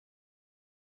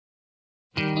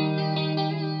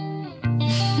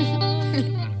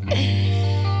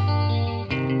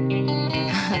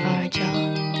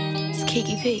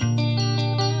P.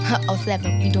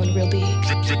 07, we doing it real big.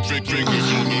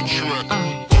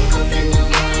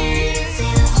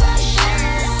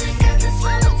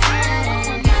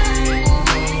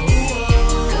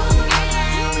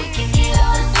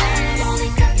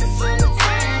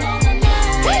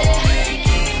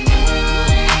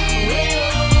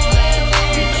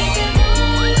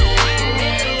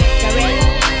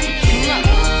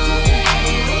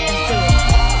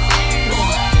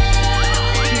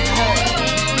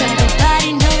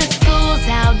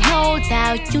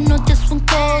 You know this one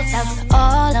goes out to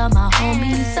all of my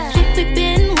homies. What we've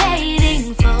been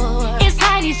waiting for. It's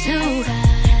 92.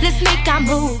 Let's make our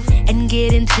move and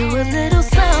get into a little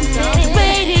something.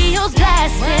 Radio's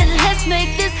blasting. Let's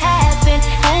make this happen.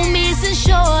 Homies and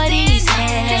shorties,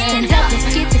 stand up,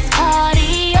 let's get this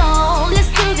party on.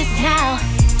 Let's do this now.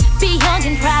 Be young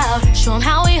and proud. Show 'em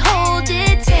how we hold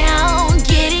it down.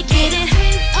 Get it, get it.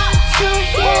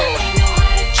 So yeah.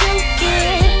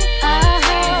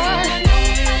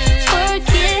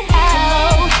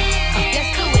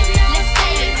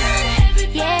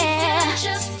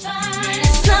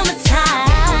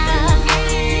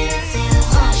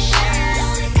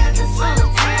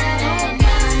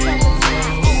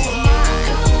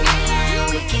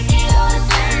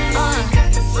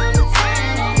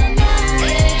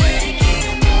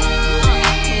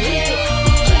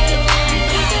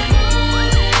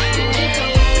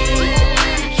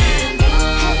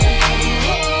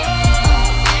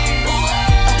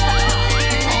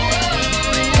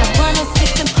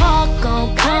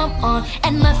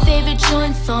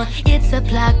 On. It's a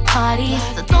block party,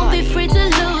 so don't be free to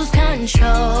lose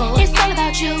control. It's all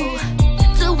about you,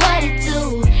 do what it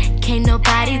do. Can't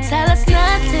nobody tell us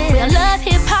nothing. We all love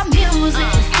hip-hop music,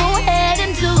 just go ahead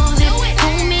and do this.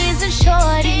 Homies and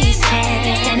shorties,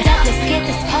 stand up, let's get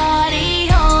this party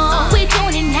on. We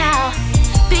doing it now,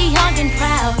 be young and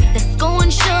proud. Let's go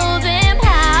and show them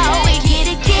how. We get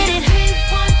it, get it.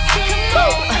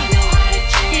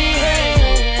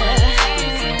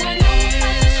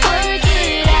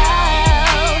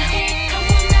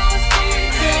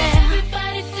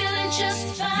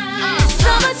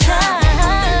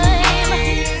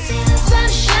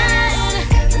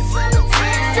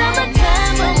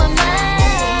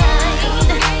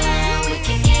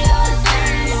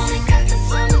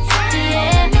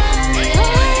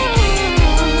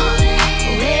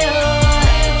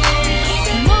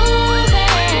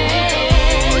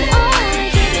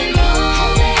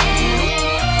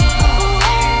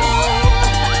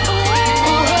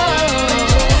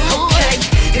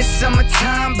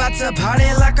 To party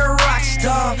like a rock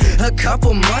star. A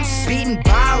couple months speeding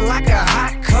by like a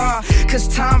hot car. Cause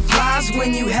time flies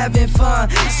when you having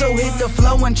fun. So hit the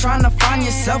flow and trying to find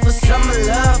yourself a summer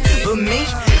love. But me,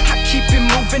 I keep it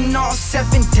moving all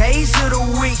 7 days of the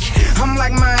week. I'm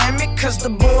like Miami cause the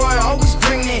boy always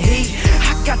bring the heat.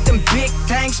 I got them big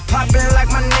things popping like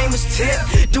my name was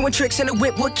Tip. Doing tricks in the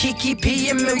whip with Keke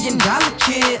P, $1 million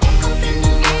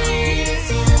kid.